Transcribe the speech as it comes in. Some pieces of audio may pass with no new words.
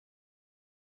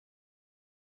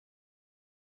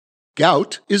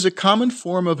Gout is a common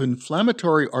form of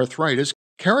inflammatory arthritis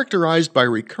characterized by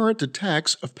recurrent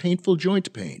attacks of painful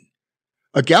joint pain.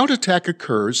 A gout attack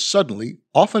occurs suddenly,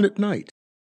 often at night.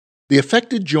 The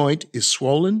affected joint is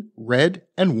swollen, red,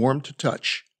 and warm to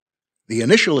touch. The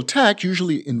initial attack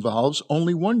usually involves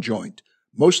only one joint,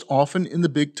 most often in the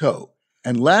big toe,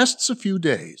 and lasts a few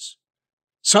days.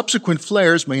 Subsequent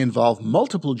flares may involve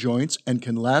multiple joints and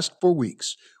can last for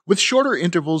weeks, with shorter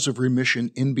intervals of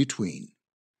remission in between.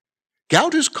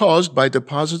 Gout is caused by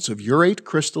deposits of urate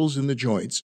crystals in the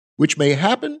joints, which may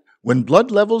happen when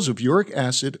blood levels of uric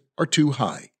acid are too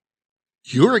high.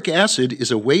 Uric acid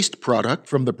is a waste product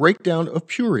from the breakdown of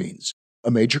purines,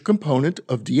 a major component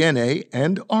of DNA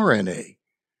and RNA.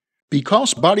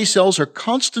 Because body cells are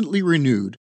constantly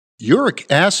renewed, uric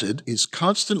acid is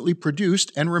constantly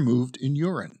produced and removed in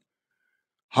urine.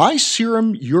 High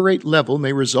serum urate level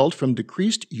may result from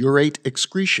decreased urate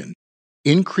excretion,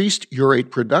 increased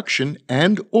urate production,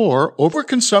 and/or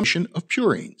overconsumption of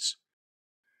purines.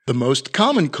 The most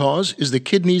common cause is the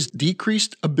kidney's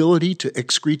decreased ability to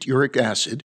excrete uric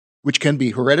acid, which can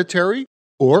be hereditary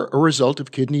or a result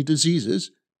of kidney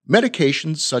diseases,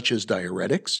 medications such as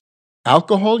diuretics,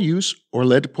 alcohol use, or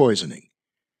lead poisoning.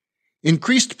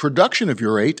 Increased production of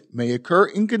urate may occur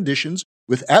in conditions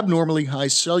with abnormally high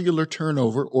cellular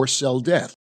turnover or cell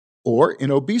death, or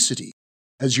in obesity,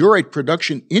 as urate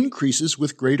production increases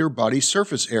with greater body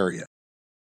surface area.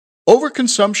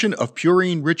 Overconsumption of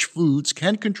purine-rich foods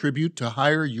can contribute to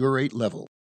higher urate level,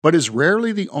 but is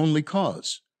rarely the only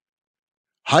cause.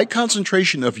 High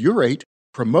concentration of urate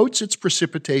promotes its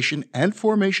precipitation and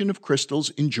formation of crystals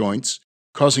in joints,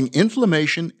 causing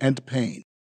inflammation and pain.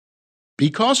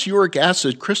 Because uric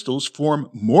acid crystals form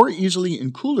more easily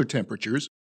in cooler temperatures,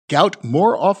 gout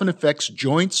more often affects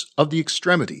joints of the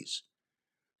extremities.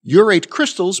 Urate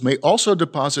crystals may also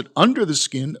deposit under the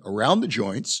skin around the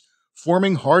joints,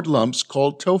 forming hard lumps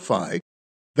called tophi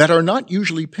that are not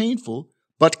usually painful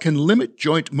but can limit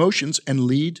joint motions and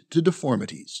lead to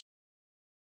deformities.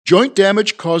 Joint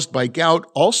damage caused by gout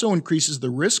also increases the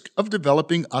risk of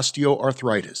developing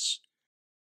osteoarthritis.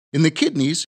 In the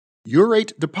kidneys,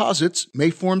 urate deposits may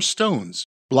form stones,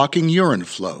 blocking urine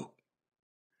flow.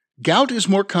 Gout is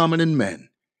more common in men.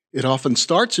 It often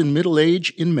starts in middle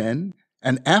age in men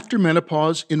and after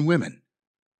menopause in women.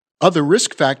 Other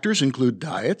risk factors include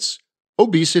diets,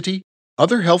 obesity,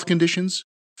 other health conditions,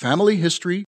 family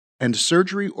history, and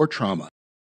surgery or trauma.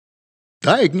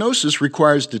 Diagnosis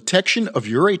requires detection of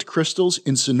urate crystals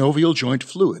in synovial joint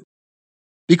fluid.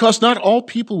 Because not all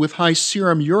people with high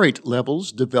serum urate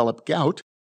levels develop gout,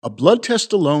 a blood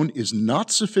test alone is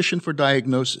not sufficient for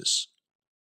diagnosis.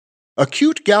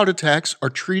 Acute gout attacks are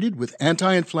treated with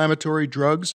anti-inflammatory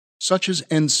drugs such as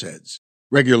NSAIDs,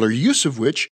 regular use of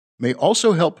which may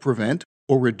also help prevent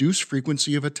or reduce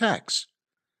frequency of attacks.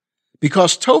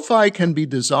 Because tophi can be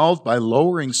dissolved by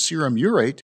lowering serum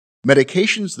urate,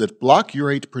 medications that block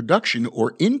urate production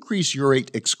or increase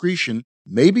urate excretion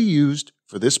may be used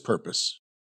for this purpose.